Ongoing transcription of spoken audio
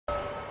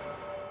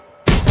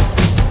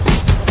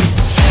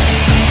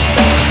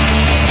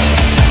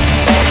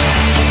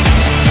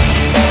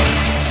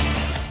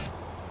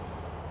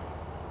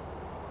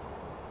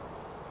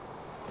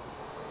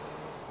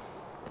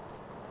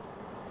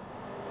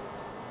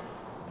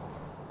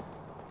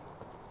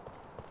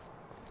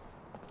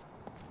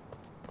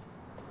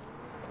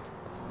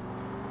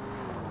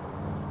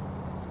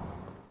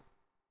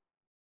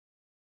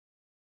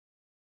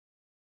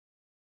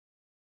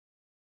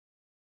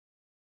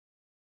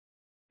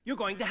you're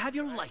going to have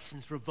your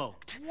license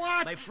revoked.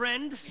 What? My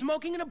friend,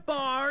 smoking in a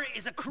bar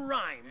is a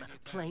crime,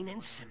 plain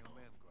and simple.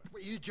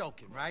 Well, you're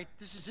joking, right?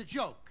 This is a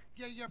joke.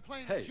 Yeah, you're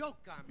playing a joke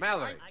on me.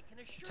 Mallory, right?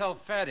 tell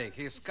Fatty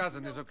his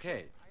cousin is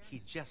okay.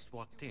 He just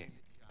walked in.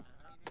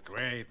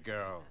 Great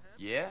girl.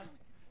 Yeah?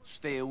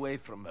 Stay away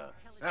from her.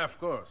 Of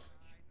course.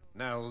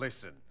 Now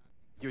listen.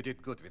 You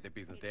did good with the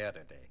business the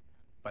other day.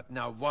 But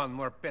now one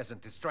more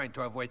peasant is trying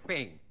to avoid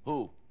paying.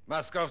 Who?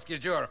 Moskovsky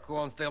jerk who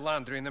owns the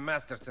laundry in the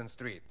Masterson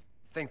Street.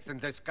 Thinks in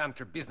this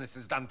country business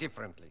is done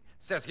differently.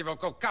 Says he will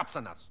call cops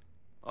on us.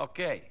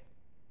 Okay.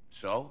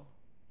 So?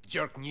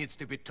 Jerk needs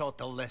to be taught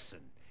a lesson.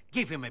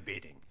 Give him a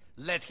beating.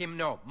 Let him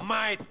know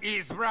might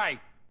is right.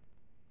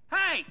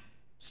 Hey!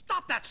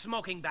 Stop that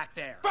smoking back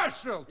there!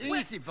 Partial!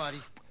 Easy, buddy.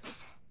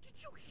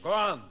 Go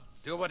on.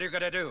 Do what you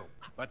gotta do.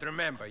 But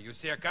remember, you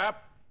see a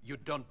cop, you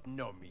don't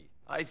know me.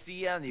 I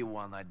see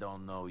anyone, I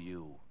don't know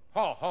you.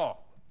 Ho-ho!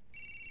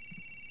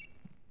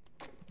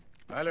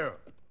 Алло,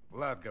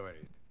 Влад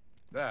говорит.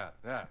 Да,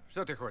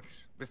 что ты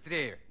хочешь?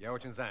 Быстрее, я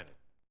очень занят.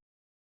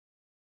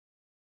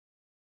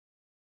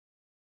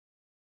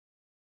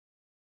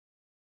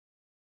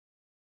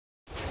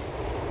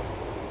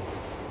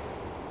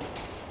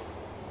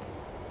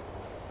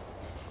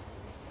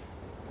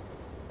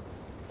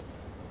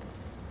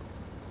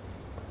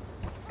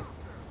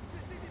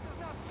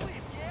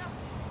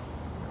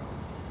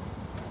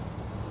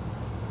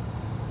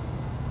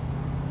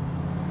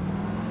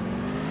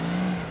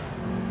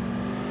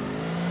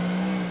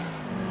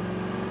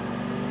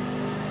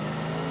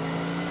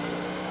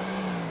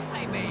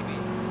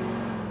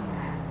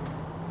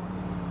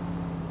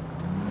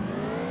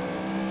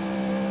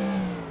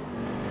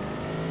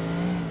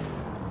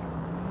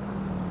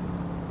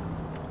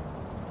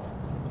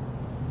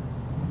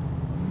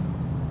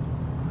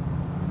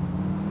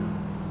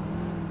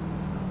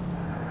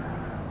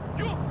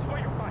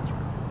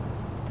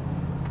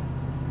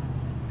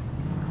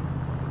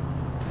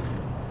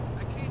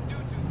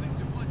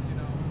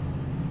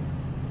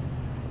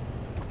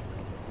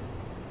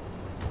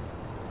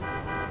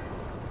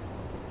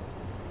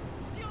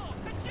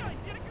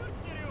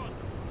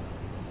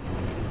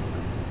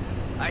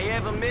 I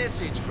have a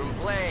message from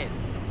Vlad.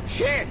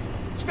 Shit!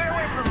 Stay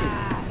away from me!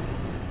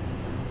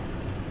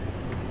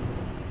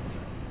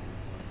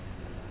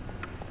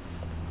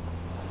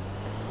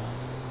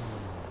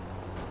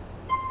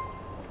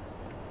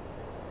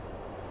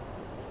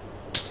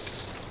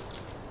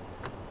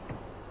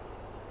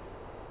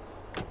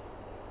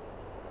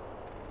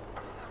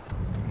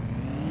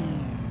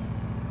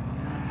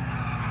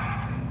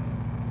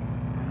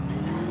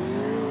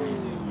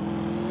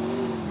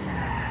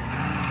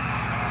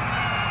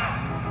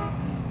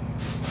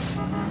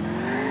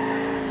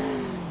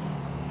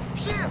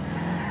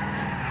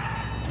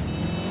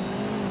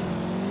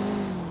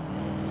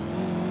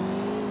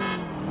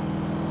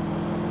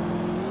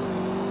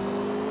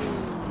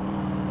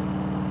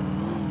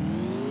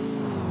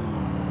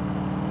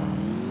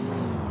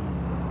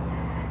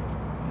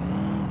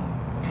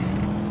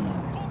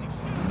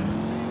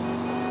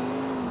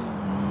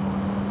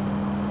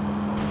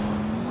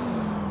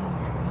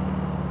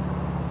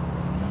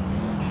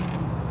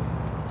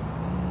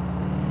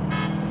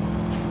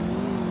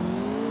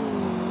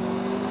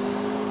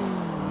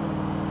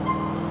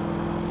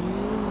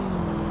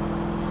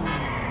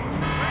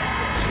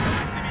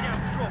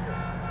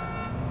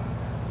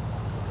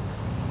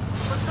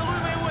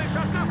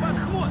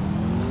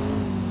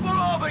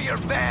 Your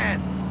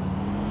van!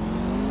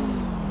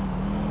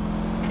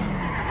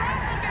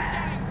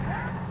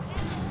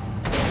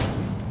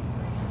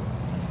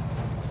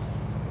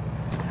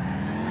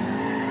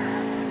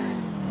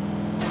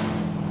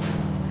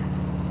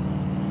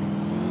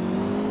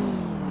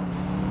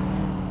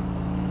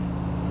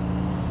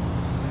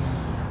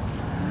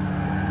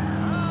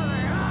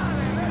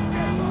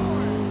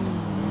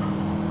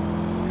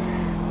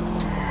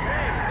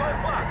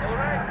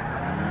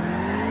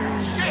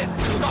 Shit!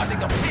 Starting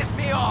to piss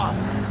me off!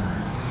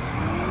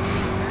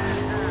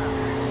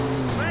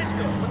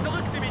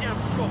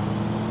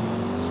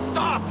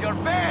 Stop your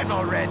van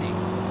already!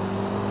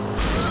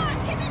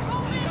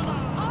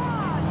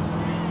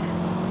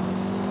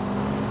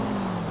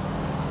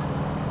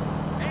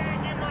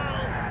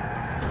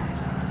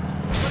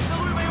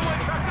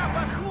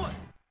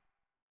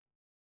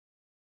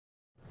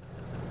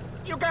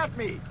 You got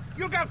me!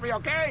 You got me,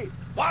 okay?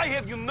 Why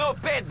have you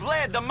not paid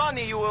Vlad the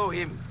money you owe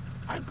him?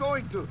 I'm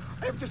going to.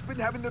 I've just been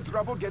having the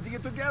trouble getting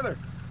it together.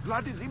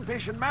 Vlad is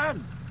impatient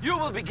man. You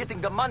will be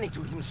getting the money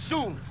to him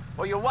soon,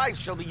 or your wife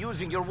shall be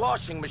using your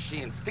washing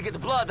machines to get the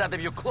blood out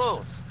of your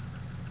clothes.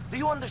 Do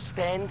you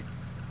understand?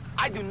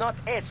 I do not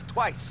ask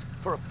twice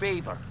for a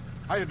favor.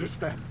 I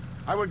understand.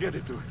 I will get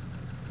it to him.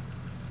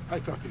 I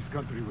thought this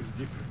country was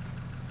different.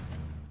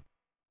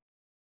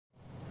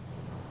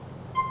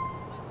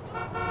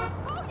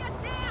 Pull your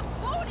damn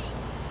booty!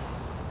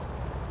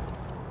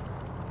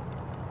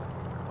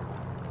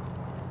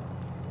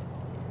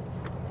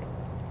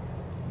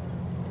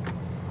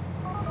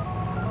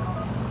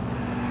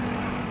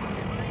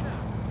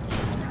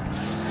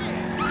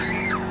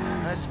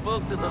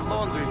 spoke to the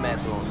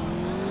laundromat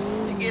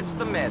owner. He gets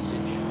the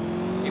message.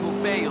 He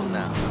will pay you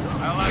now.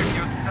 I like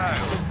your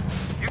style.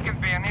 You can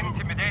be an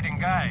intimidating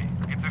guy.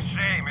 It's a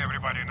shame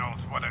everybody knows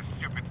what a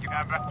stupid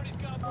cab. Somebody's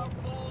got more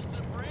balls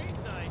than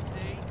brains, I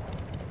see.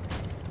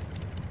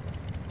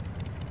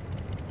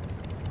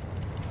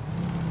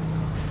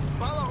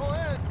 Para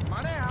joder,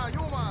 maneja,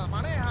 Yuma,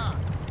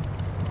 maneja.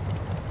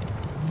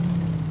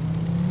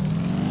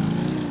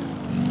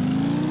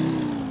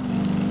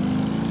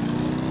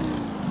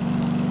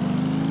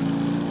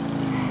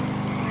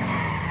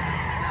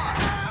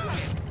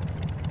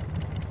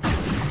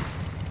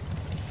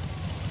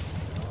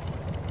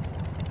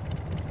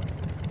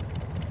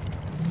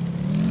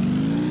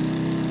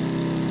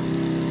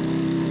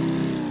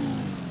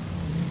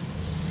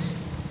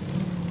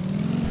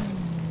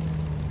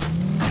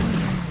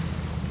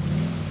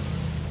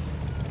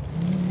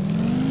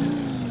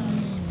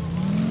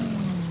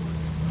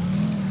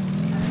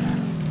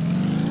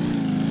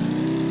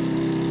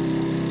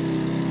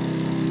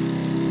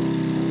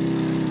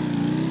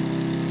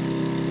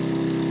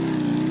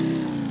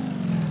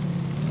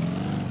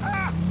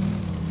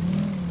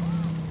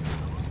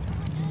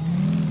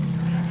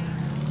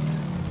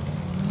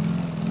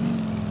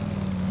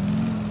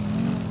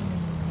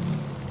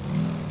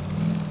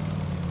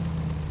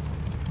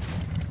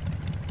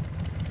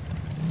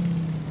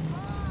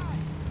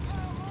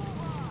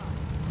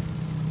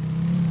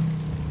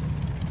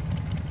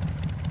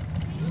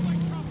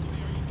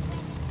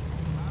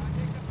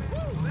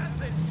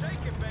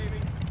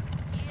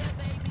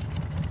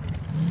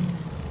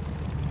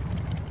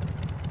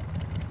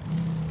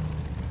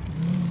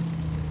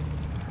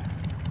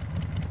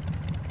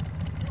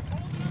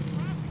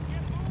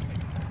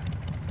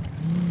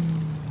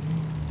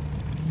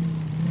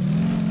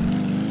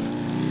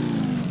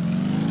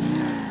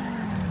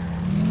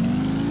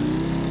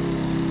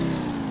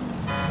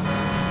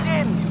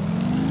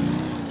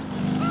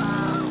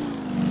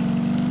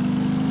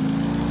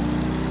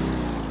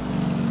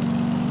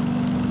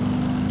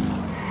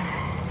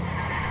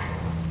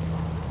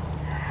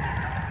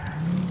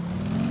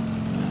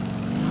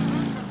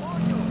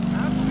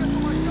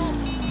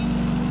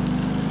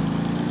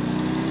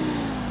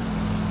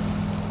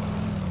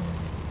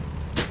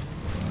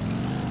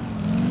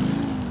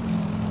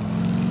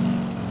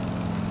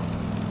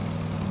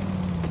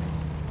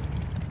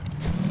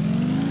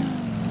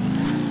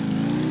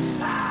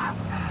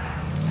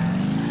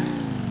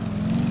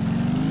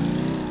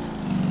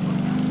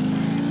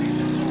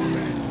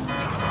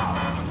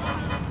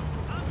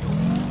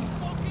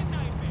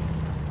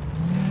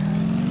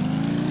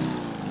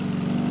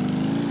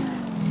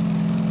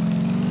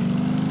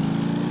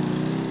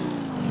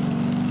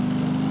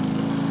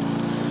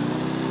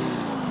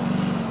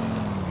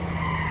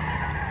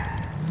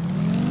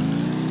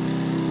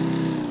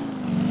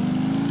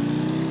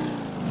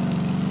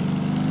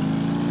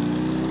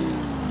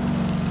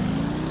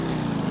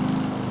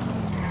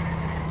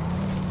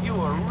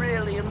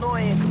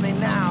 annoying me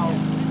now.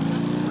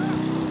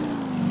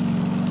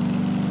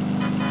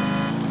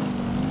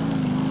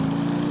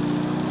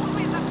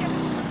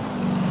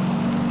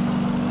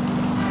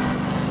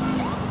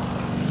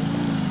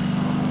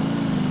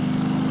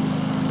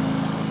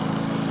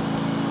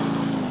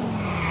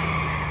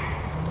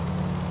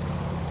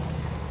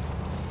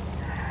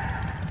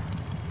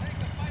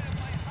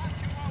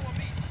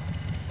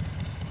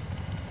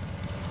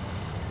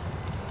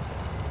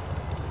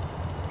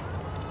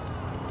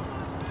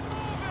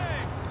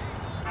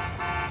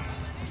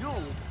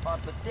 Are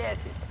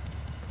pathetic.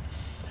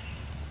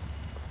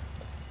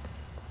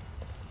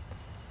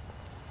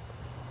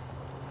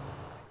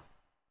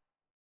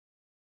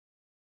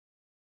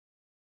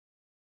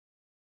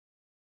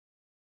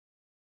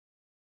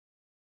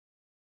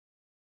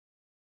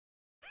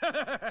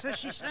 So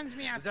she sends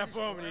me out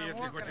Запомни, to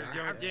если хочешь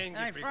делать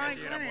деньги,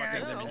 приходи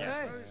работать для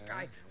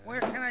меня.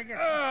 Where can I get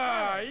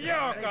Ah,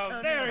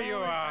 Yoko, there you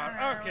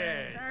are.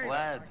 Okay.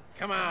 Vlad.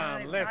 Come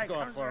on, let's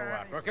go for a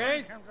walk,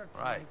 okay?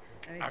 Right.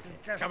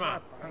 Okay, come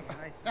on.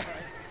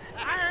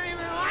 I don't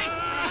even like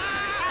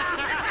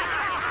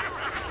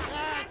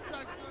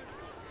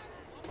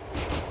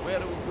Where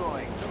are we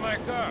going? To my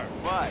car.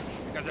 Why?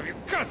 Because of your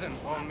cousin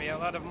owe me a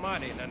lot of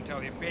money, and until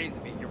he pays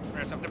me, you're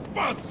fresh off the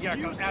boat.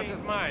 Yako's ass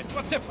is mine.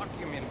 What the fuck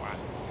you mean, what?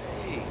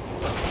 Hey,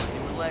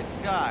 you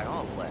relaxed guy,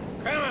 huh, Vlad?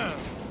 Come on.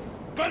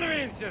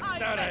 Подвинься,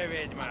 старая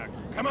ведьма.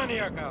 Come on,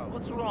 Yoko.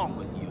 What's wrong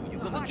with you? You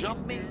gonna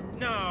jump me?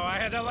 No, I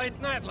had a late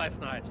night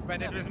last night.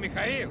 Spent it with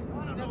Mikhail.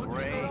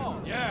 Great.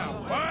 Yeah,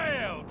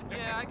 wild.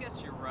 Yeah, I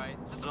guess you're right.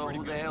 So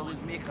who the hell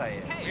is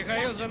Mikhail?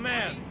 Mikhail's the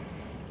man.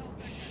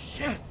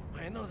 Shit,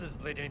 my nose is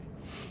bleeding.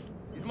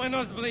 Is my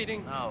nose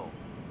bleeding? No,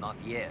 not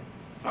yet.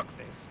 Fuck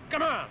this.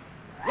 Come on.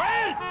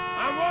 Wait!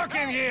 I'm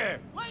walking here.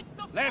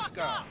 Let's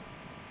go.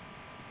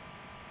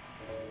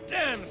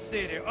 Damn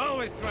city,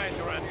 always trying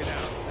to run you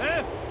down,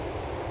 huh?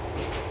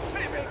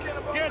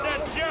 Get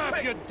a job,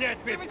 you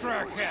deadbeat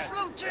truckhead!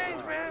 Little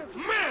change, man.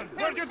 Man,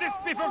 where do these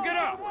people get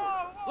off?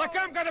 Like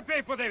I'm gonna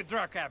pay for their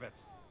drug habits.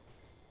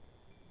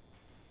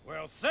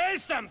 Well, say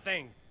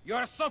something!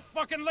 You're so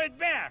fucking laid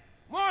back!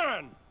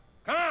 Moron!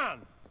 Come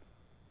on!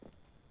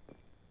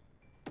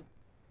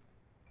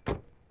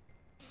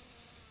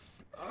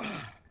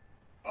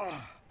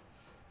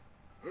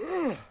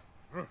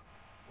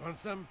 Want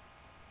some?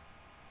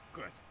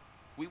 Good.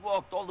 We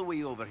walked all the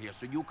way over here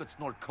so you could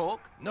snort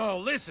coke? No,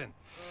 listen.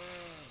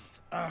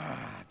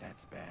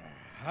 That's better.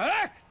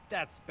 Huh?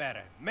 That's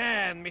better.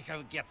 Man,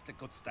 Michael gets the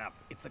good stuff.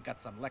 It's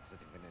got some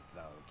laxative in it,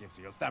 though. Gives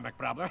you a stomach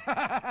problem.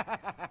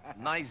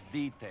 Nice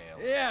detail.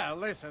 Yeah,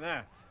 listen,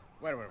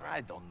 where were we?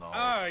 I don't know.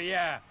 Oh,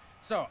 yeah.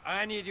 So,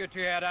 I need you to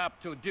head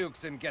up to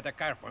Duke's and get a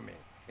car for me.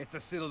 It's a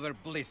silver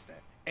blister,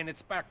 and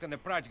it's parked in the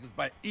projects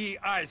by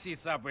EIC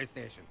subway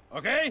station,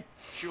 okay?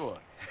 Sure.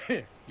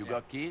 You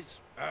got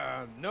keys?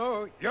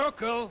 No, you're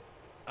cool.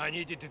 I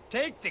need you to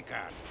take the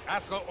car.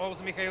 Asshole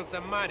owes Mikhail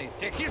some money.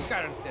 Take his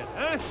car instead,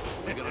 huh?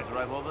 We gonna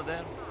drive over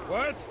there?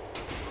 What?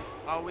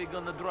 Are we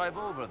gonna drive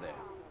over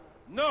there?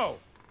 No.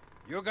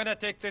 You're gonna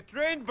take the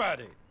train,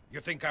 buddy. You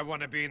think I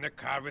wanna be in the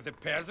car with a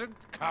peasant?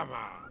 Come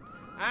on.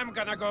 I'm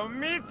gonna go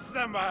meet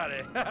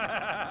somebody.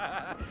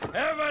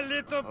 Have a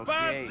little Okay.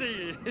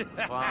 party.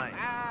 Fine.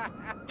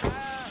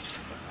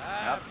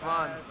 Have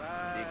fun,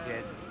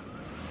 dickhead.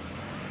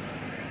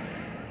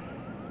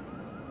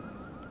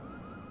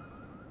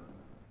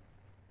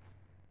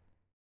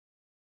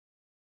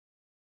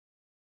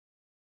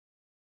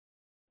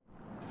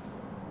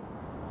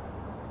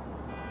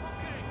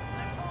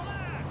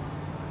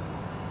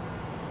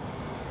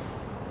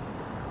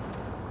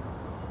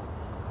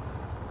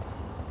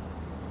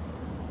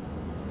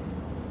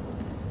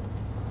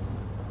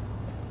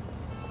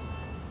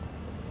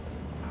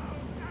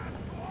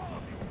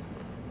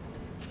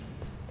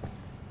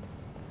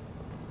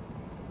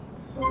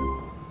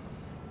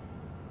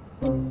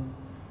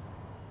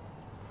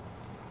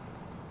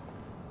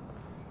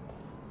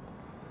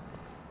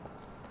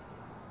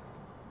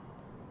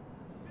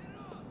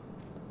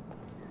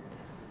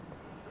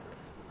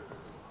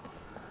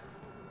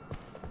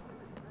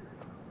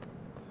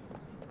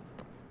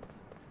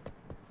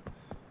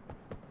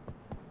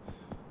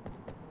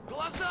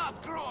 Глаза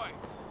открой!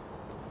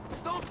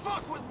 Don't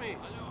fuck with me!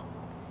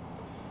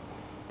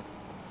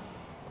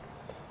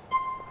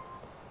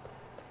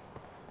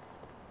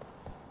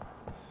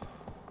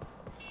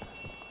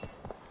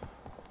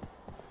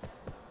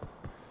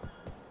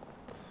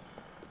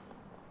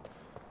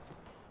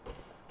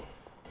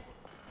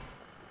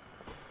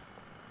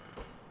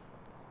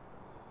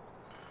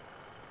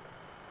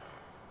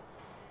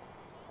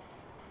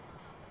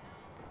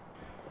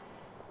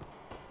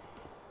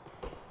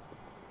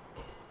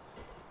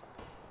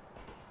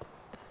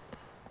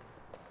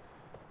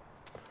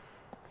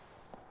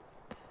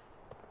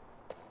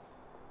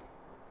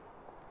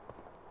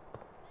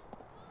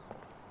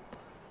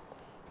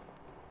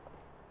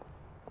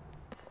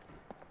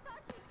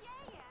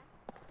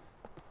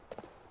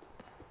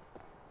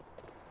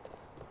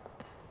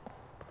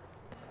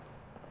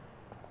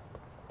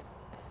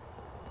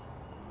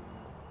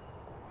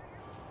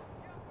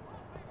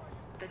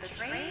 The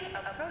train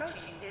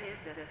approaching is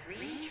the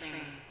 3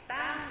 train,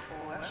 bound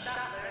for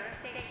Stopper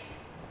Station.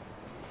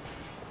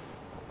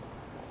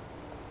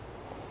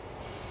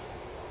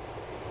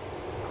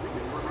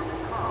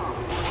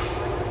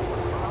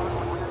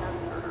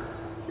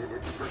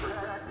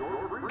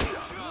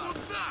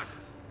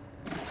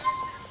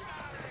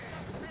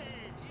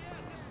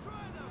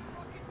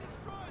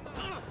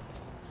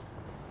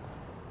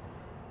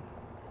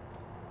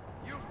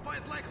 You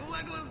fight like a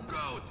legless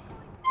goat!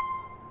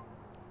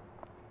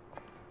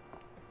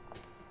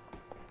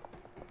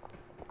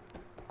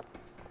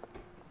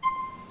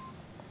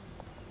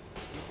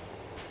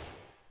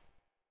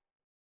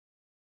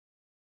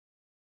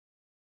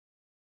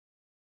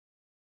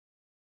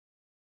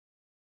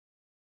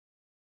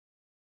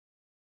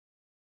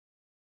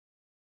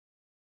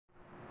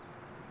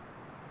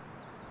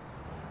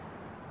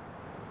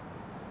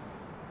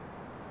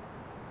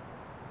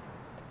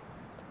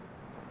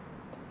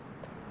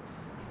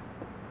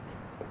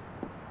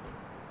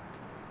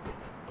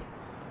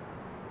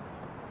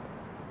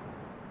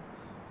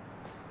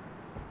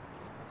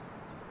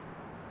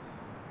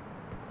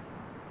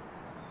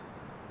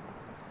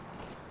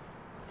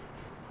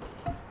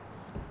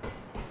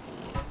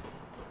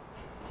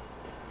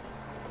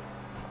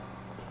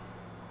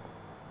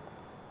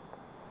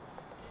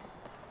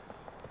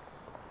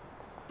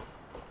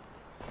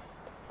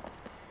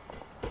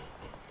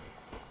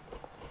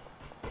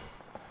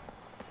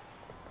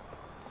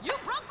 You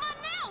broke my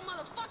nail,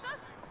 motherfucker!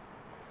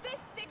 This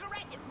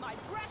cigarette is my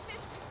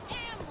breakfast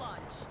and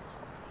lunch.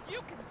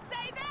 You can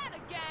say that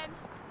again.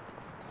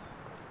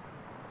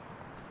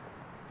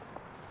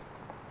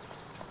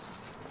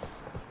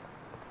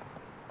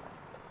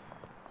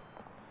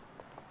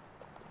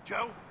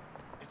 Joe,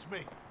 it's me.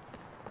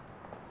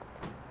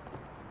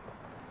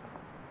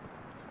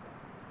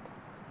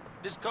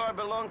 This car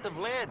belonged to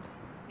Vlad.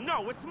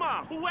 No, it's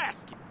mine. Who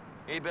asked you?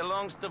 It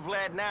belongs to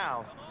Vlad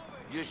now.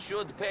 You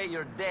should pay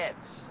your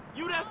debts.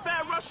 You that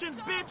fat Russian's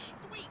bitch?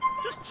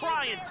 Just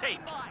try and take.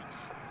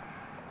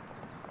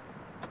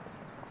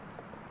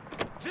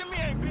 Jimmy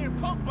ain't being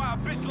punked by a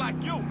bitch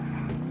like you.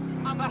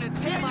 I'm gonna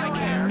tear your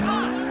ass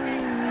up!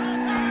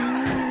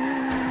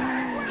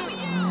 Screw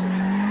you!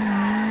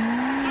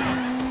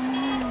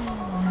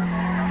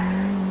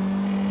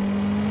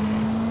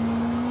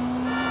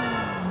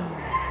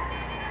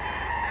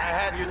 I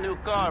have your new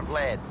car,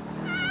 Vlad.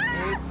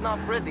 It's not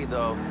pretty,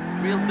 though.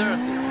 Real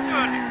dirty.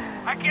 Dirty?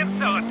 I can't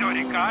sell a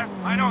dirty car.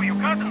 I know you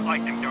cousins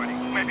like them dirty.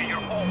 Maybe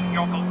your whole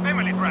yokel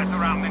family drives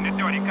around in a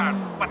dirty car,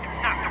 but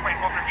it's not the way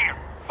over here.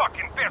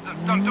 Fucking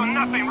peasants don't do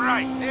nothing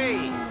right.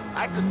 Hey,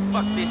 I could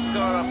fuck this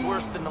car up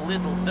worse than a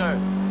little dirt.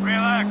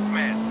 Relax,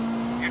 man.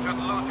 You should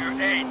lose your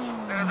age.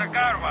 There's a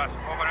car wash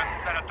over on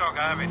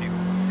Saratoga Avenue.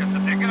 Just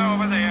take it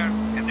over there,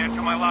 and then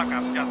to my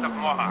lockup just up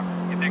Mohawk.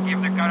 If they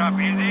give the car up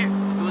easy?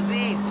 It was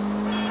easy.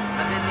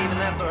 I didn't even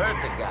have to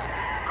hurt the guy.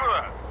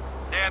 Good.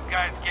 Dead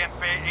guys can't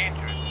pay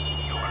interest.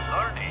 You are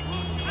learning.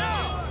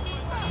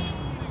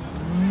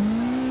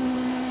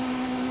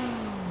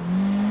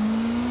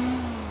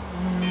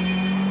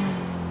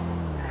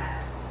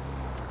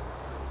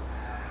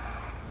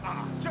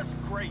 Just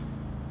great.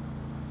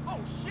 Oh,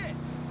 shit!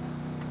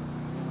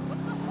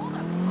 What's the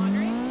holdup,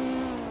 Andre?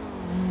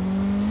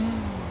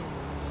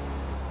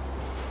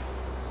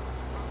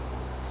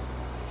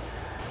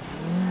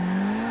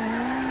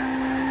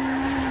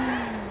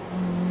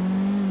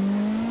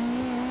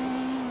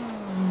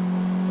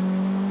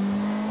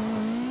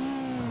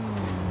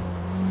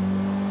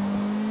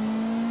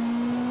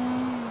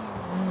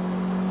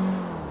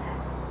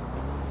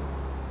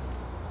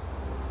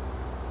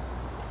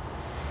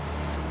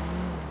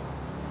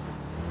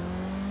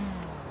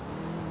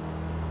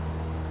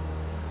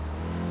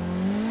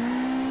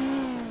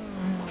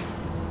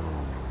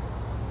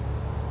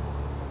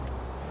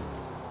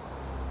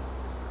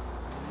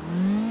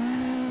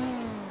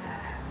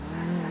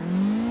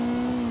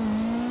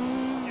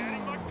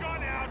 Getting my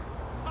gun out!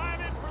 I'm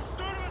in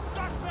pursuit of a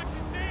suspect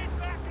and need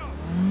backup!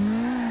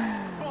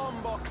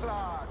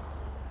 Bomboclat!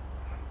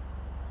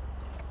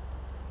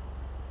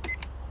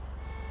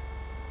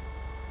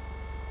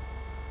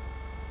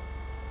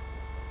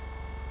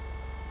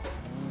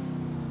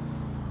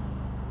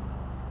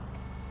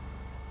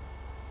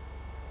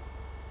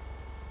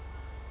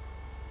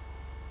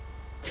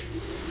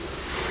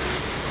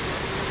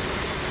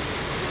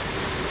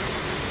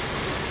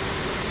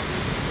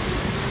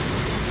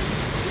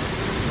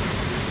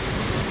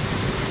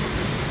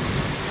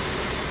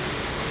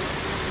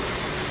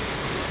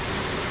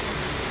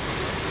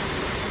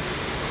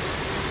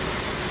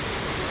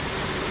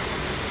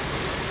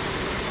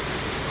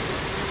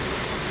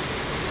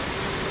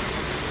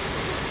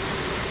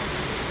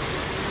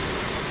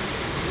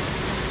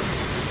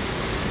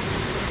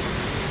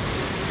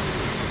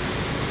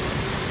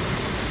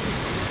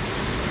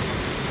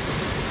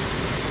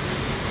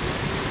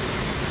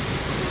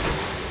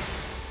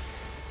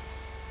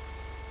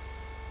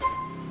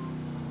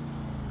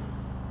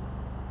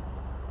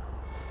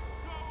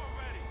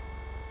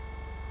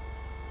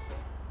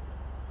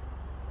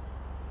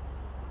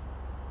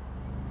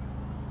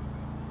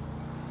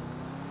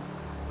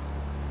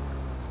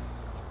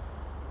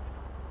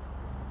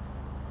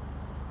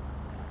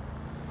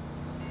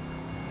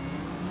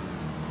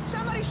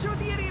 Somebody shoot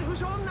the idiot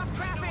who's holding up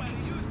traffic!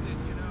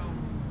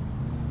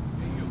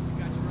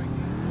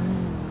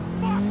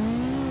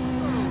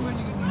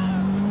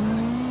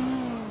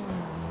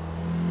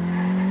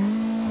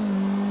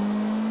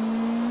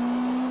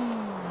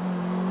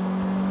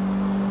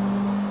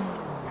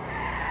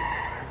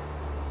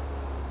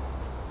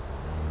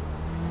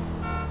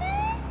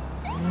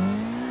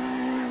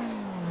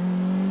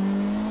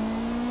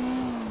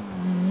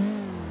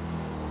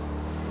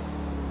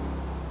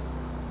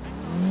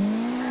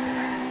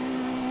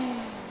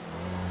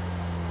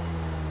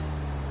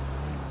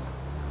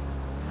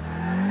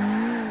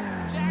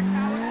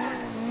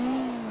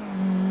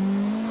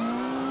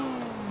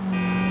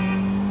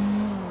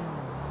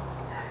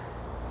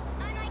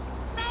 I'm like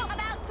so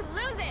about to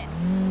lose it.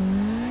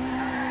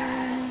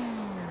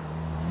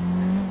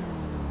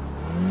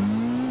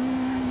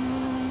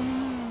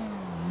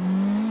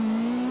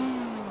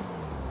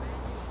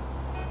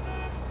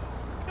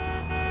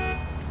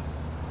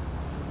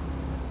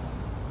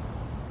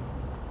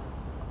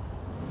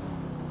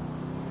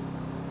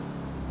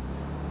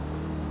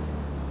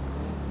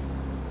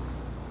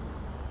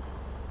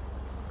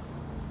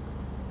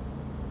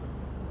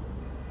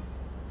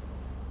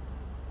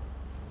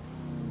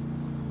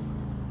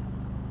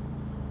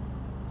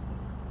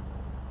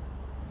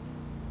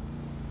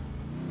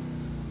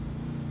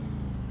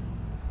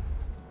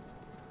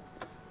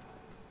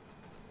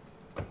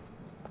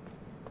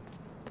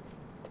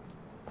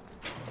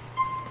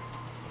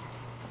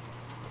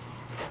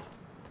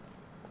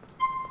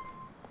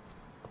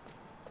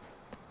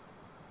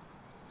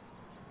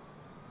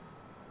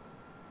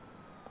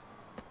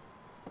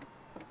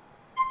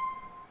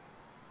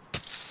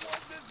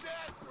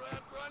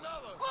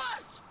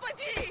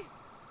 Господи!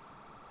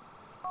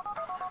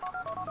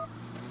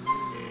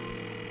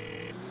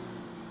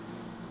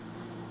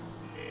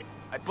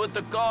 I put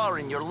the car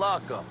in your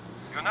lockup.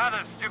 You're not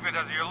as stupid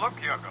as you look,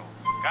 yokel.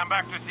 Come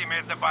back to see me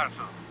at the bar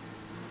soon.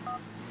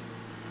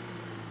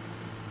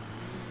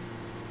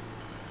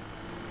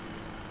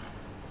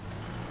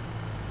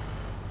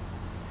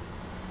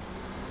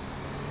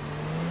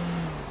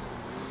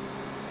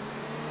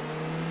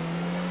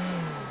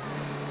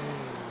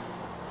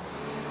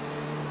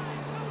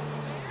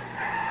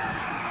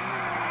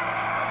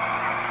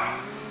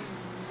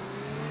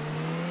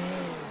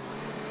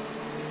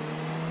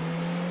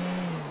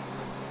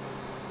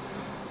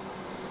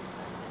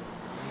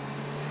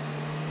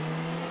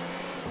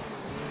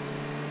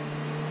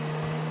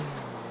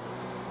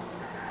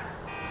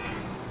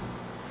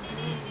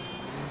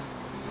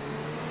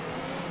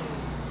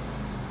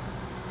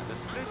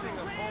 splitting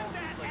a bomb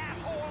is like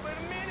asshole in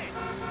a minute!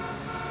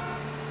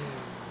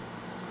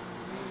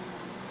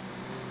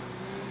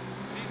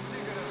 these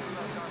cigarettes are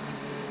not done.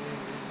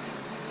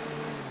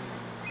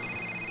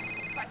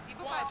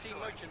 Quality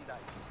merchandise.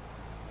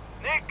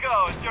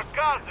 Nico, it's your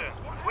cousin.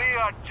 We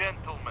are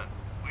gentlemen.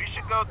 We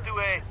should go to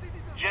a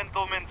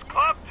gentleman's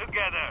club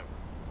together.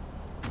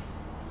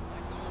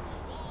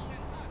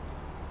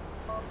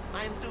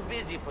 I'm too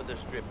busy for the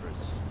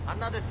strippers.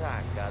 Another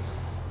time, cousin.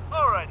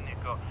 All right,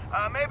 Nico.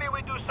 Maybe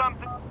we do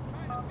something.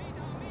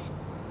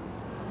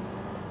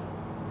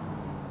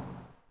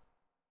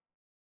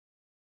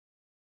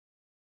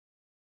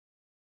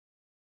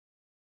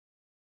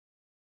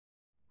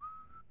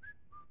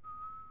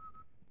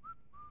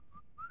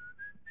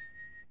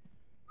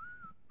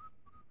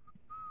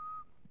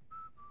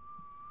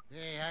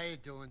 Hey, how you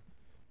doing?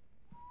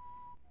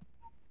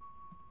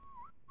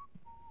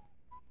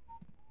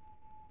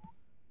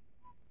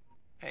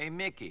 Hey,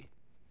 Mickey.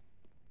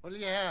 What do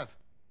you have?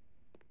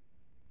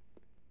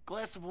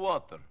 Glass of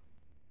water.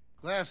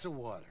 Glass of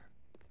water.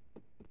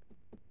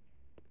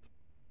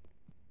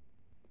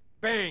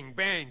 Bang,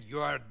 bang, you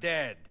are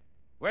dead.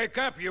 Wake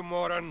up, you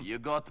moron. You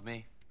got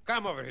me.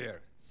 Come over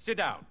here. Sit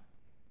down.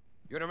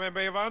 You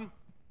remember Ivan?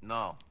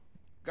 No.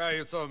 Guy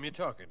you saw me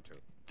talking to.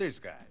 This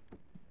guy.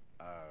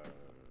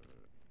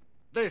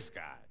 This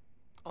guy.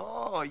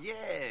 Oh,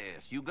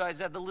 yes. You guys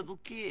had a little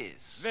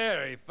kiss.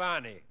 Very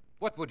funny.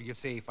 What would you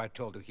say if I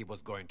told you he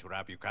was going to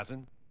rob your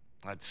cousin?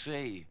 I'd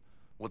say,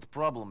 what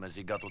problem has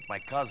he got with my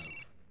cousin?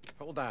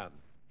 Hold on.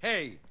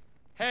 Hey!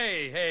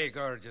 Hey,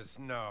 gorgeous.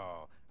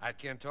 No, I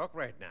can't talk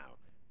right now.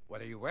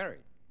 What are you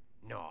wearing?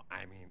 No,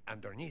 I mean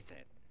underneath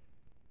it.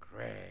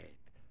 Great.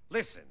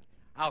 Listen,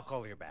 I'll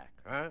call you back,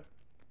 huh?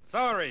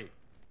 Sorry.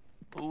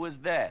 Who was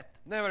that?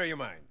 Never you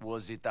mind.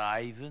 Was it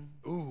Ivan?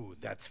 Ooh,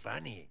 that's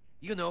funny.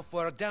 You know,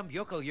 for a dumb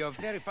yokel, you're a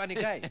very funny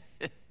guy.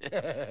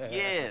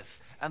 Yes,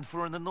 and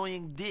for an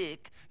annoying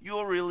dick,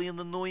 you're really an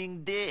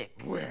annoying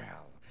dick.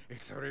 Well,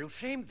 it's a real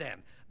shame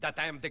then that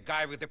I am the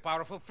guy with the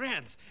powerful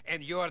friends,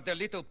 and you're the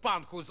little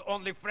punk whose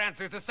only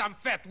friends is some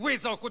fat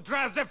weasel who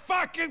drives a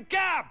fucking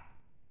cab!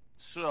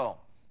 So,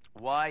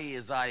 why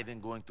is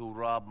Ivan going to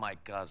rob my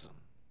cousin?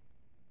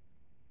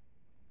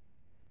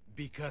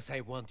 Because I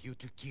want you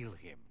to kill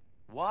him.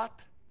 What?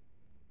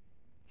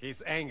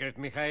 He's angered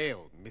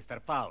Mikhail, Mr.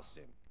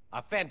 Faustin.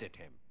 Offended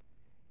him.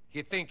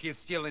 He think he's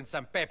stealing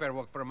some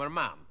paperwork from her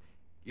mom.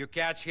 You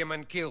catch him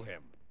and kill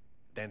him.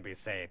 Then we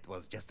say it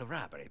was just a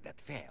robbery that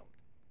failed.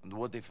 And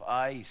what if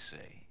I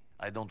say,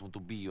 I don't want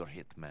to be your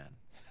hitman?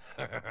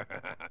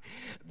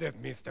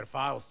 That Mr.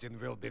 Faustin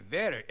will be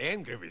very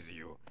angry with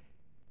you.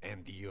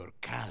 And your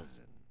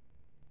cousin.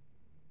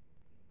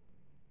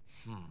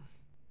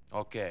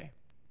 Okay.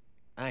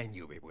 I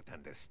knew we would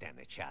understand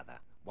each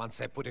other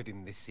once I put it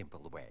in this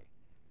simple way.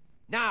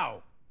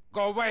 Now,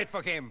 go wait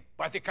for him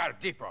by the car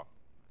depot.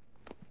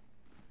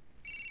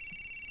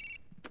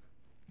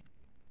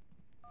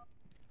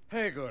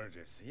 Hey,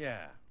 gorgeous.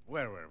 Yeah,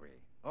 where were we?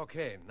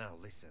 Okay, now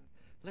listen.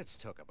 Let's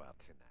talk about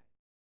tonight.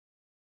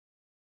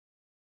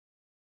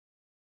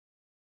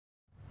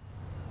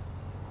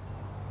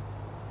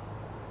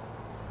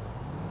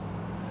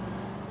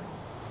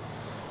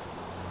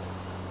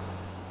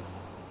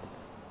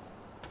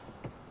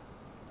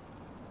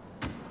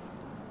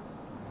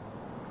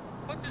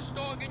 Put this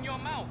dog in your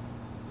mouth.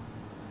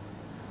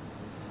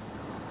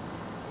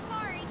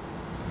 Sorry.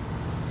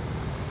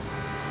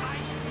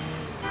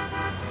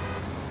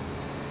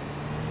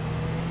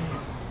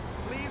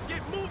 Please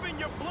get moving,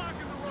 you're blocking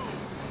the road!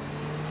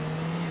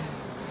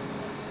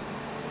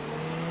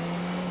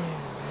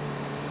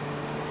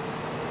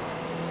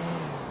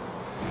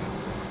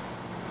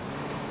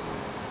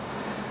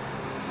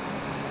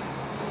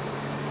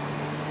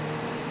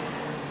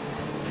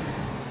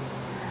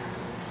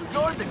 So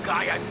you're the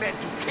guy I meant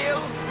to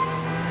kill?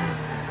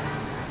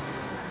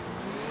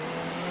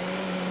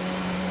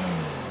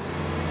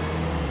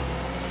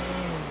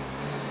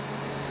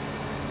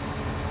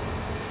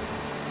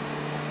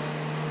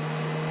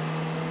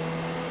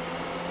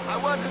 I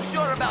wasn't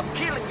sure about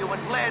killing you when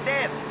Vlad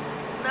asked.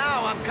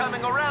 Now I'm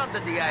coming around to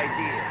the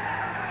idea.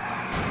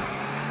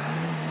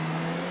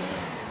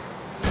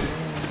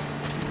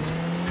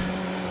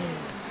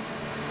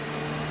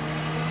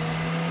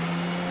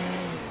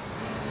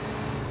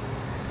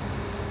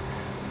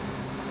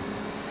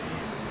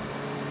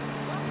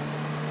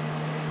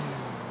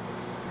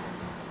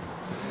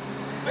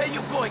 Where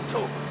you going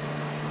to?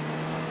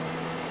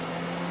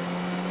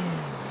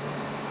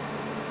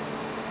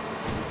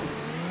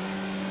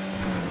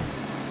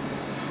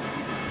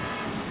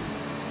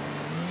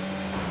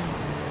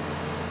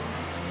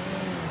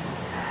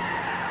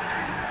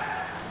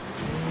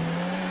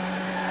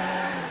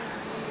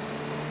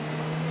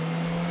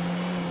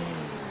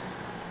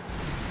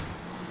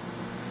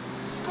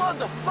 Slow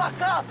the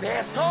fuck up,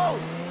 asshole!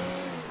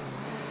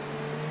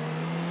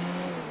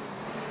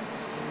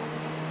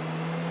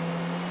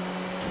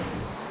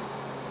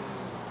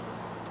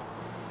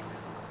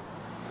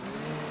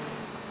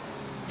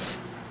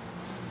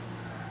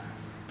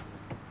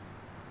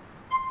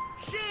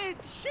 Shit!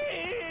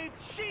 Shit!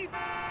 Shit!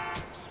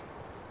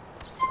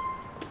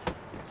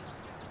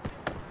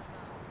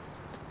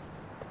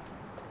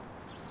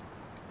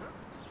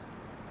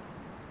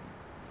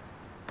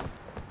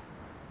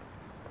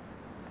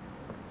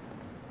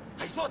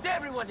 I thought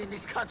everyone in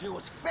this country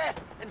was fat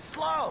and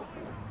slow.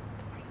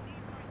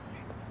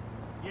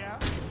 Yeah?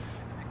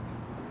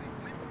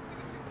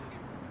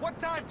 What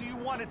time do you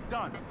want it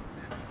done?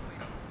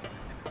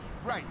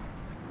 Right.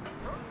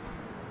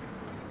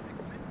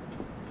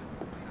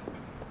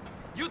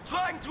 You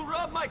trying to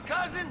rob my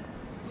cousin?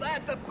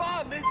 Vlad's a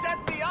bum. He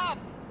set me up.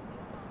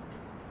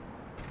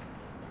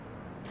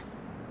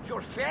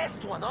 You're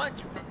fast one,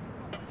 aren't you?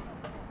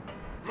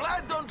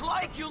 Vlad don't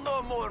like you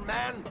no more,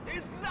 man.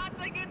 There's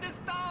nothing in this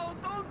town.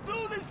 Don't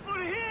do this for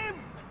him.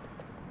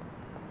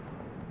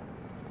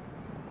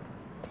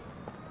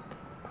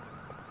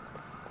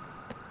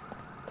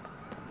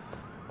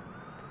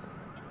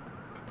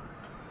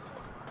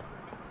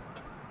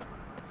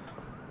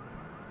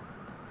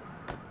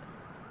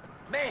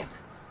 Man,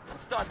 I'm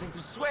starting to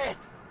sweat.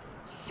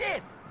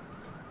 Shit!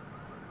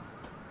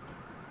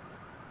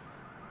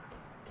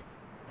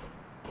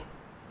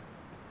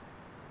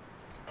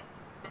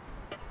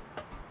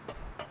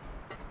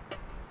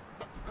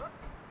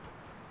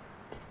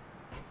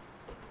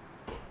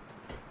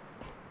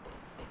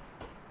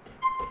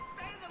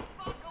 Stay the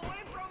fuck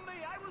away from me!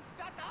 I was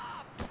set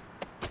up!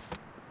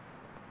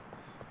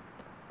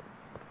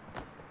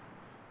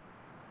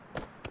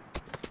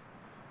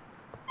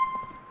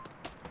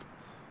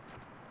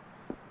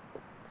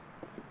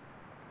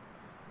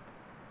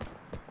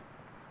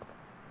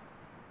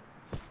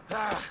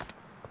 Ah,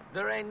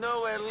 there ain't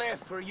nowhere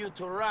left for you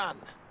to run.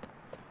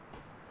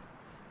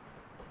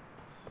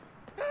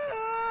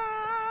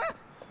 Ah!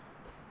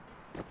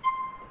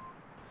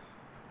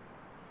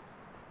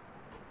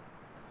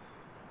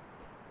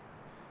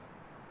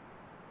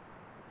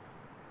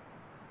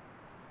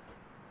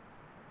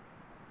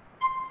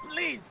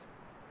 Please!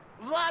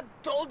 Vlad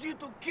told you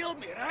to kill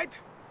me, right?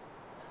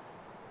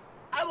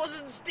 I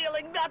wasn't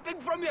stealing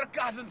nothing from your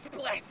cousin's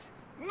place.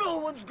 No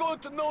one's going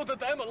to know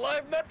that I'm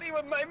alive, not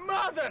even my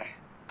mother!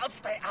 I'll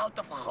stay out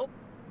of hope.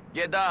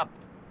 Get up.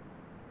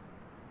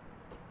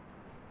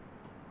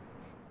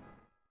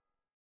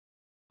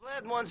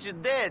 Vlad wants you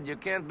dead. You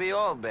can't be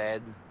all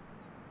bad.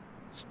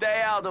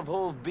 Stay out of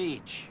Hove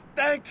Beach.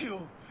 Thank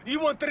you. You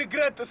won't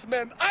regret this,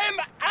 man. I'm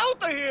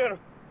out of here!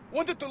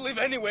 Wanted to live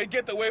anyway,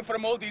 get away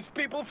from all these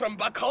people from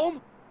back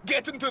home?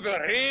 Get into the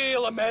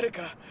real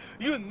America.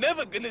 You're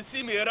never gonna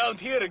see me around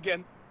here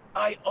again.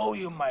 I owe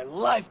you my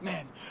life,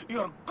 man.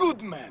 You're a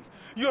good man.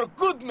 You're a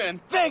good man.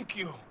 Thank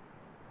you.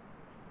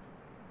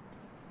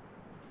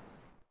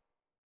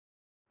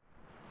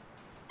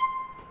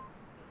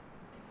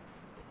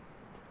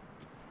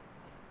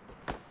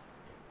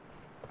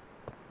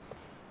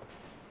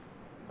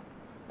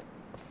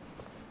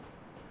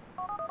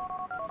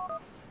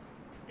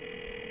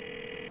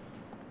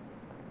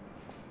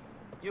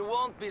 You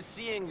won't be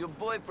seeing your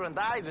boyfriend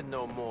Ivan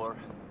no more.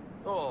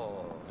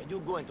 Oh, are you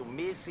going to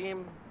miss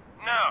him?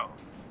 No,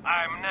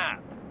 I'm not.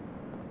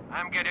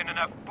 I'm getting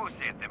enough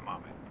pussy at the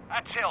moment. I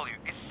tell you,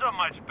 it's so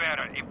much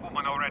better if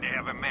women already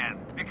have a man,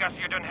 because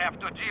you don't have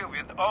to deal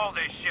with all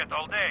this shit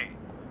all day.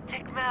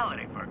 Take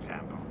Mallory, for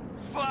example.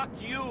 Fuck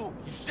you!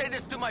 You say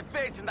this to my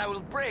face and I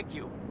will break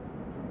you.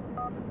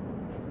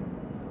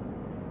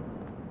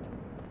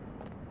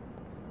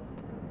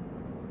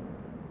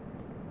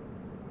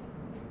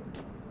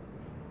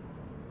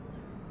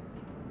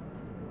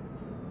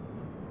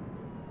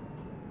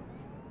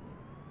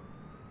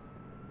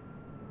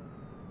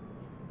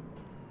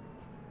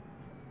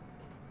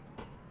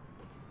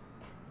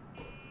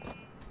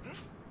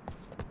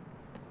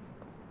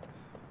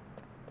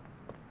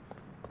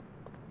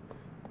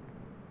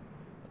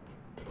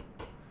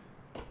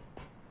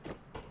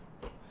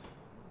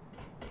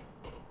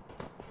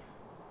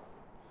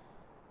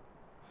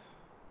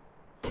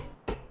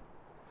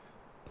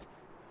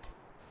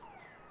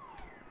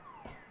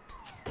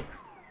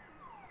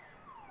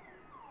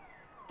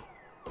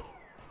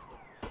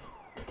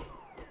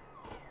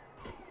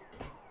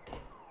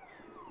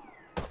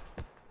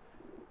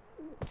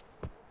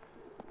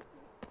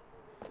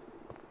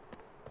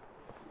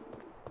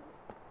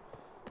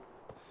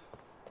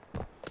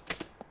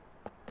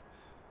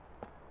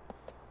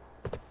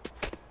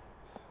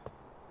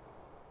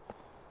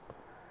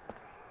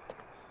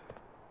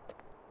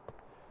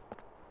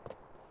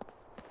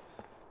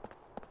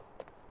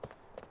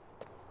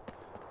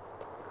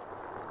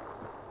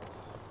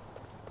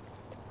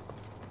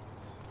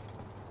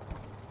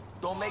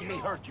 Don't make me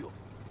hurt you.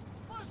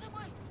 Боже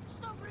мой,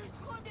 что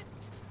происходит?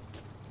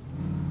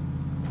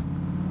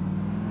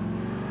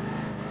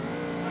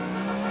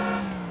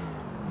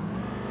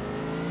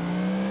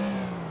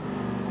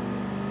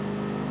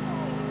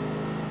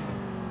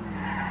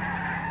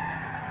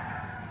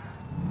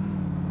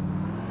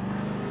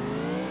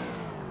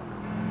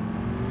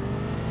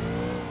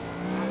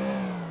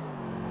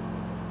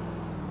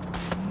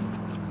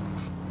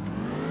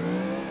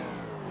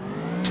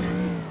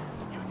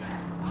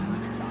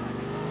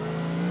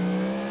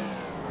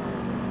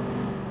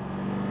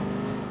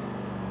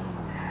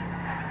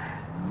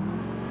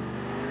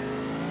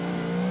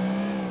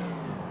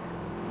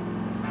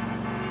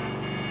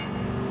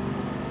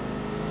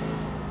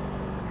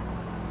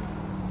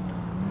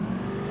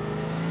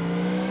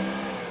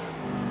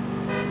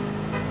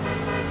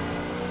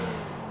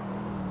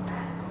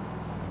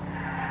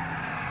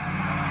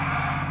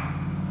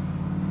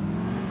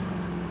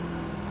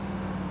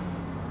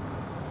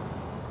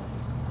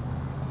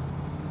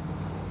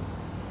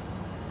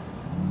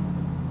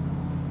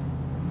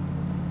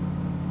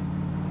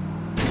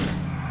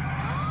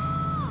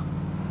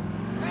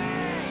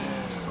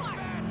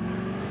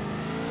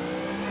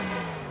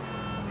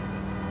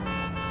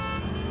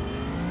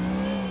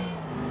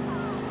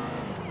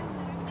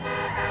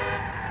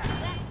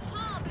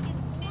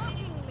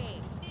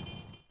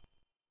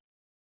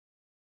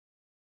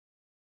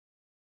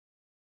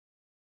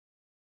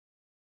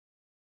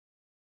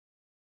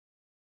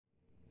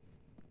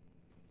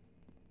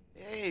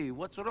 Hey,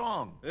 what's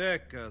wrong? Yeah,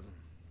 cousin.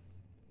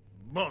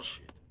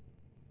 Bullshit.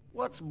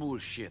 What's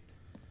bullshit?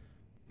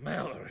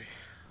 Mallory.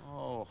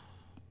 Oh,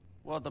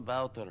 what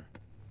about her?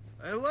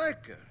 I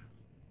like her.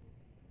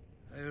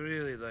 I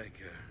really like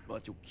her.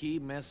 But you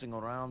keep messing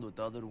around with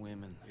other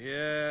women.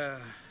 Yeah.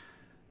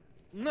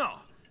 No.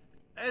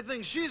 I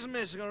think she's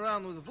messing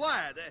around with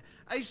Vlad.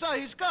 I saw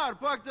his car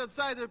parked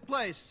outside her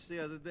place the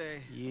other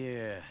day.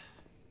 Yeah.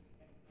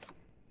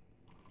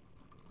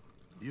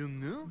 You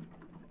knew?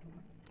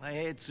 I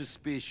had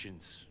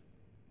suspicions.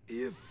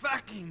 You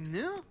fucking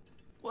knew?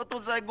 What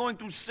was I going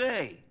to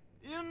say?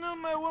 You knew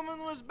my woman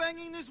was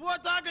banging this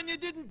warthog and you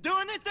didn't do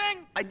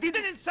anything? I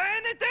didn't... Didn't say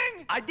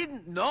anything? I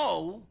didn't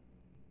know.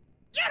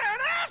 You're an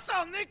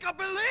asshole, Nico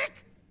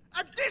Bellic!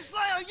 A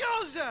disloyal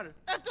user!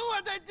 After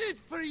what I did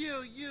for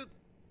you, you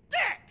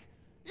dick!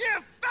 You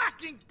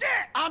fucking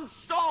dick! I'm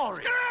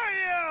sorry! Screw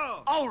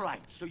you! All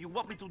right, so you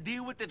want me to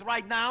deal with it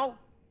right now?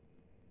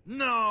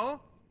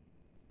 No.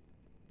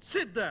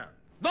 Sit down.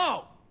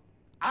 No!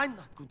 I'm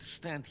not going to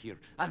stand here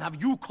and have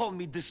you call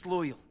me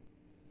disloyal.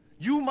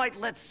 You might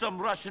let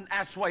some Russian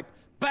asswipe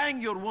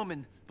bang your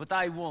woman, but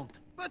I won't.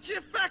 But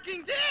you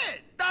fucking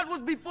did! That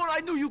was before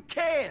I knew you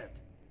cared!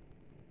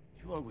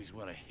 You always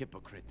were a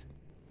hypocrite.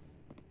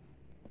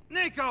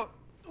 Nico,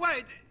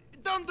 wait!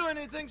 Don't do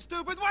anything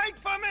stupid! Wait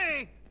for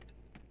me!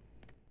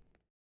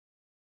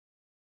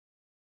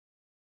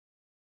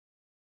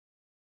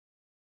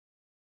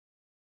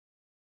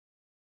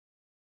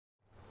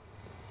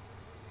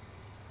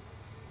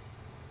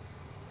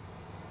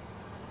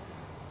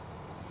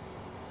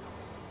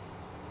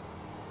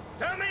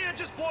 Tell me you're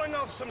just blowing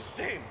off some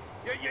steam.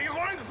 You're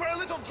going for a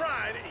little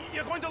drive.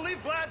 You're going to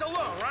leave Vlad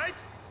alone, right?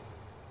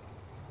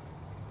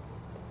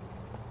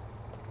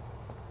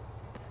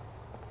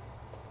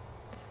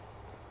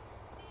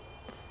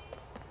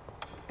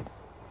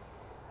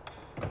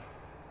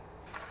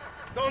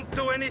 Don't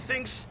do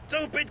anything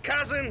stupid,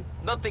 cousin!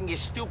 Nothing as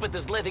stupid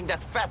as letting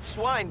that fat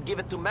swine give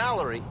it to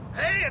Mallory.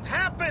 Hey, it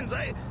happens!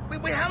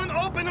 We have an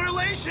open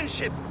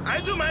relationship! I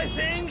do my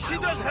thing, she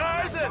does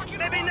hers.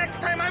 Maybe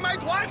next time I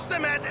might watch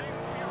them at it!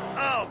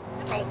 Oh,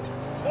 don't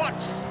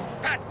watch!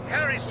 Fat,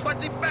 hairy,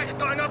 sweaty back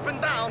going up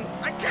and down!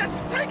 I can't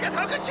take it!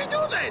 How could she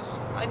do this?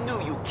 I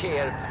knew you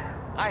cared.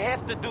 I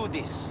have to do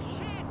this.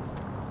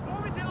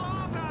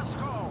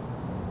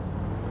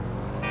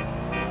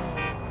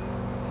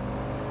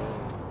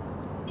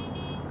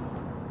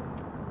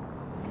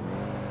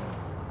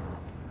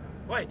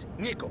 Wait,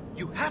 Nico,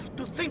 you have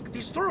to think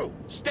this through.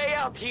 Stay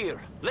out here.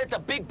 Let the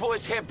big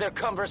boys have their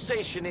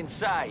conversation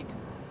inside.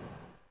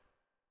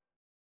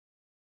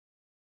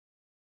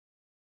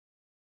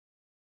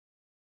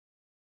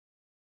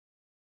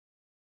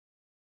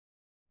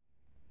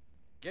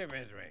 Give me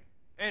a drink.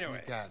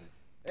 Anyway. You got it.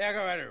 Я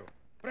говорю,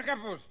 про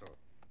капусту.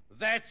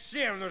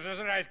 Зачем нужно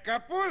жрать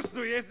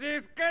капусту, если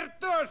есть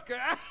картошка?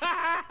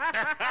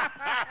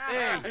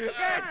 Hey,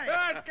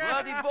 картошка!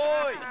 bloody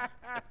boy!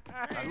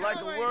 I'd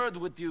like a word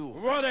with you.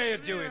 What are you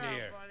doing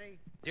here?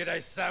 Did I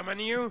summon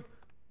you?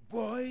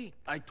 Boy?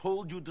 I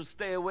told you to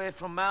stay away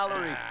from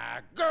Mallory.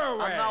 Go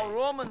away! And now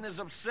Roman is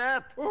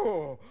upset.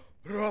 Oh,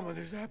 Roman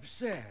is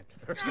upset.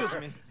 Excuse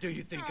me. Do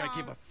you think I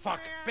give a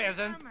fuck,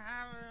 peasant?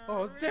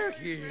 Oh, there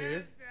he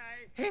is.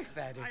 Hey,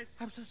 fatty,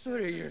 I'm so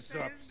sorry you're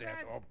so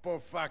upset. Oh, poor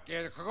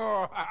fucking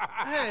whore.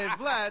 Hey,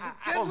 Vlad,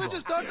 can't we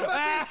just talk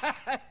about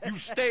this? You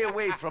stay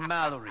away from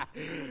Mallory.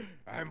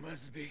 I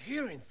must be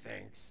hearing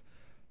things.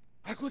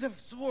 I could have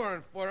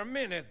sworn for a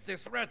minute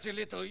this ratty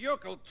little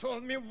yokel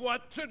told me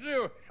what to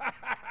do.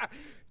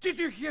 Did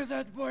you hear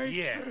that, boys?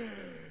 Yeah.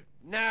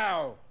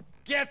 Now,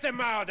 get them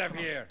out of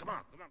here. Come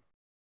on, come on.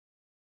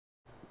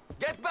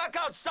 Get back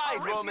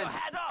outside, Roman.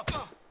 Head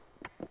off!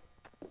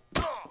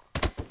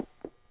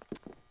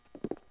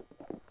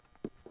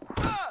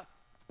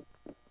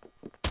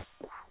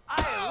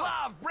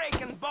 I love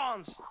breaking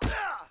bonds.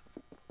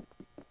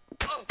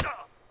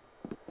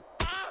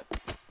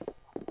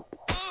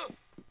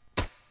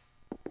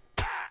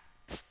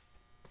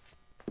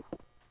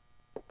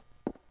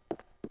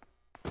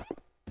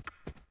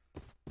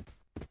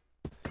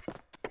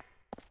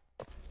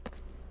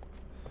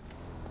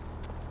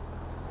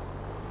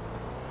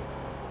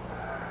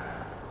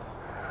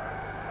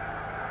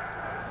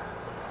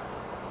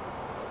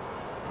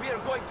 We are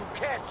going to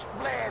catch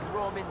Vlad,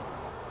 Roman.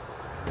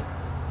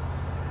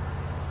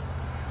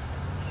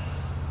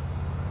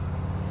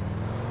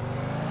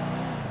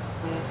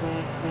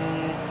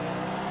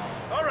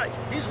 All right,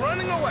 he's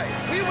running away.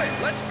 We win.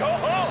 Let's go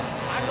home.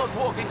 I'm not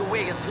walking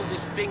away until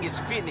this thing is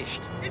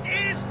finished. It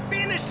is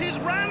finished. He's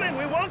running.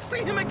 We won't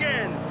see him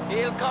again.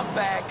 He'll come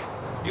back.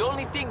 The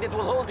only thing that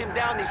will hold him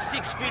down is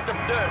 6 feet of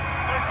dirt.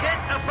 Forget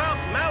about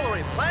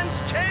Mallory.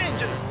 Plans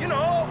change, and, you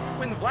know,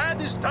 when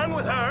Vlad is done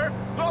with her...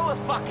 Grow a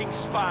fucking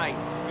spine.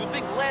 You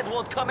think Vlad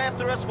won't come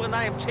after us when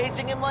I am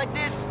chasing him like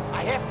this?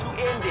 I have to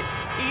end it.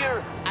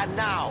 Here and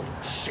now.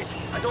 Shit,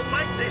 I don't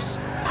like this.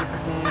 Fuck!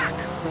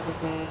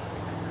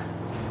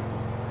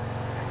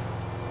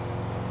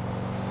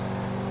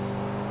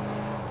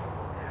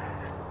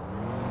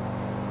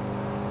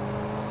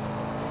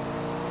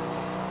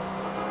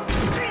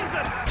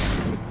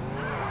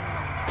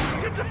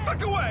 Get the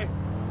fuck away!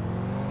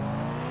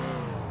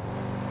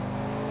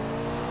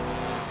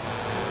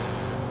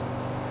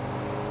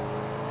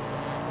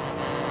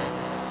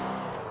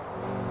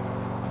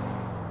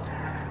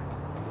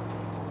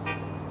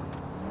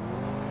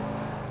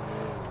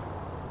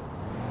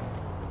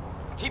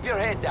 Keep your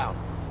head down.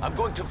 I'm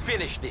going to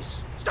finish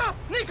this. Stop!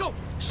 Nico!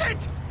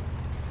 Shit!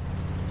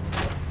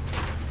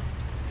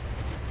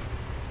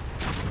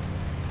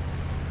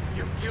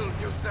 You've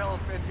killed yourself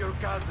and your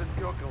cousin,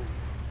 Yoko.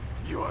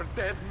 You are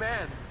dead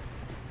man.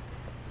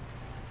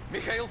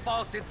 Mikhail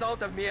Faustin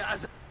thought of me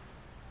as a...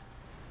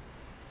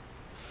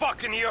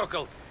 Fucking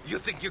yokel! You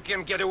think you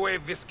can get away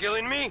with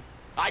killing me?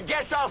 I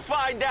guess I'll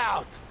find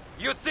out!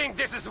 You think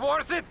this is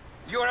worth it?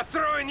 You are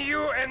throwing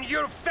you and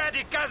your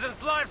fatty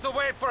cousin's lives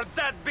away for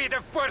that bit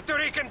of Puerto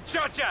Rican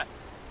chocha!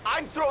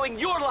 I'm throwing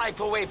your life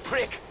away,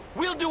 prick!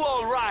 We'll do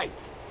all right!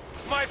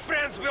 My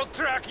friends will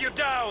track you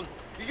down!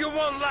 You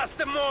won't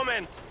last a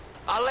moment!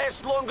 I'll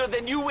last longer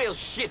than you will,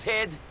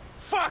 shithead!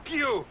 Fuck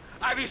you!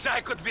 I wish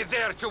I could be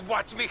there to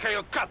watch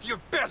Mikhail cut your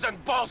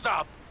peasant balls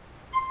off!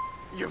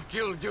 You've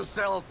killed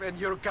yourself and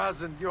your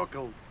cousin,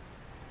 Yoko.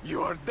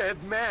 You are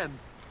dead man.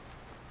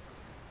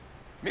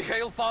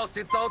 Mikhail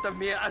Faustin thought of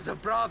me as a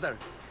brother.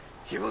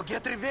 He will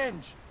get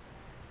revenge.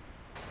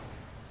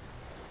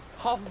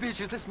 Half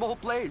Beach is a small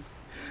place.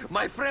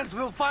 My friends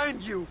will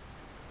find you.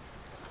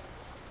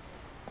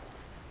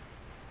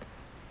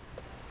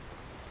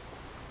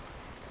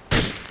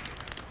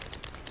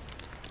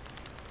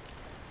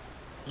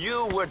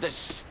 You were the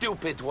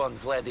stupid one,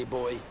 Vladdy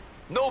boy.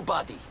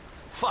 Nobody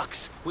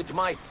fucks with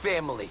my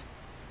family.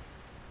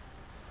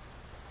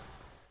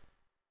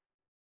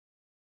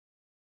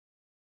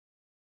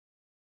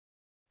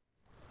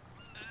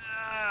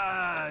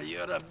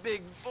 You're a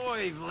big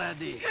boy,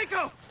 Vladdy.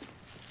 Nico!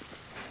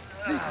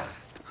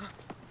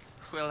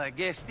 Well, I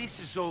guess this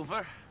is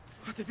over.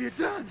 What have you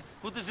done?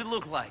 Who does it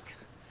look like?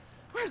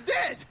 We're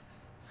dead!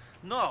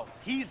 No,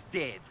 he's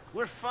dead.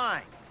 We're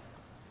fine.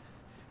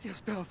 He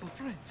has powerful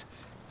friends.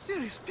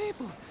 Serious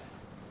people.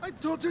 I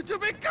told you to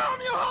be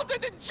calm, you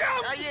halted and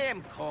jumped! I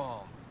am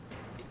calm.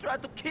 He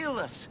tried to kill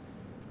us.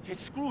 He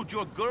screwed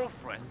your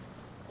girlfriend.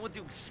 What do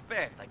you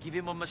expect? I give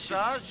him a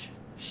massage?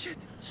 Shit!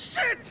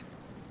 Shit!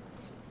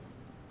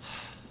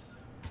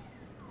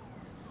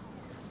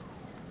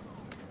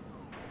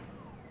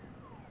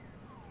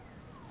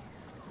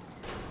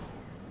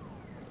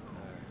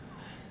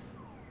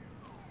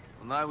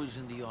 When I was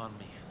in the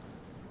army,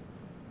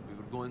 we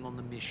were going on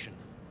a mission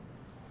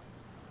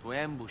to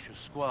ambush a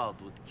squad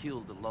who had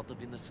killed a lot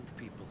of innocent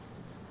people.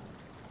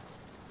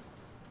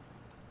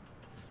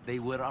 They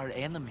were our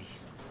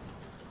enemies,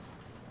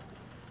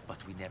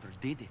 but we never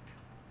did it.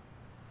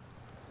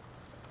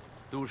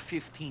 There were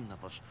 15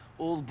 of us,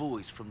 all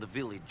boys from the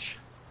village.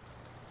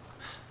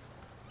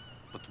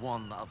 But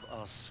one of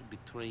us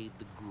betrayed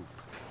the group.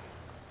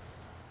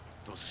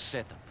 It was a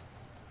setup.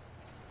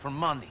 For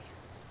money.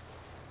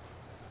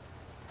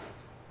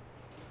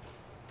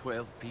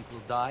 12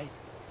 people died.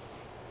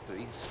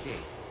 3 escaped.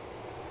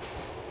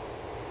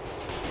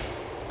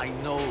 I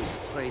know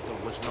the traitor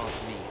was not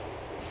me.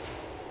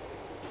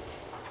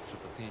 So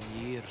for 10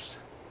 years,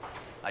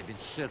 I've been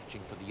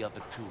searching for the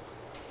other 2.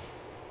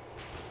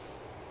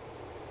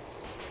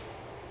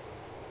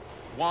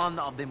 One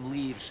of them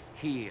lives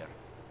here.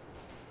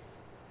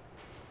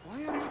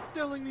 Why are you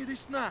telling me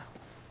this now?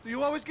 Do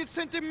you always get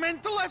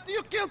sentimental after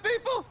you kill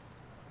people?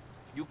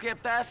 You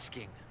kept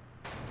asking.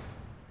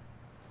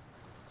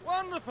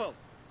 Wonderful!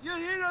 You're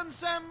here on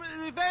some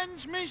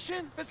revenge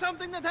mission for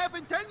something that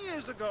happened 10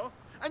 years ago,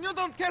 and you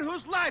don't care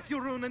whose life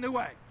you ruin in a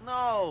way.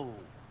 No.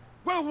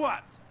 Well,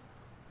 what?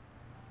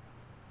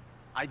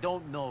 I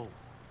don't know.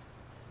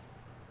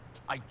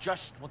 I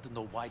just want to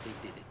know why they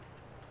did it.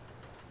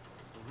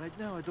 Well, right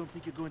now, I don't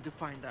think you're going to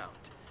find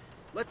out.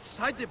 Let's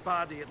hide the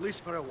body, at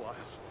least for a while.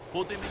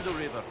 Put him in the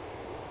river.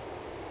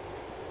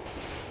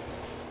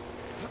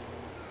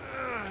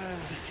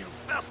 Phil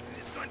Faustin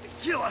is going to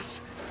kill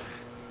us!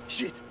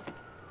 Shit!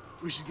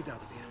 We should get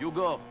out of here. You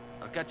go.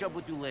 I'll catch up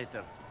with you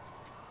later.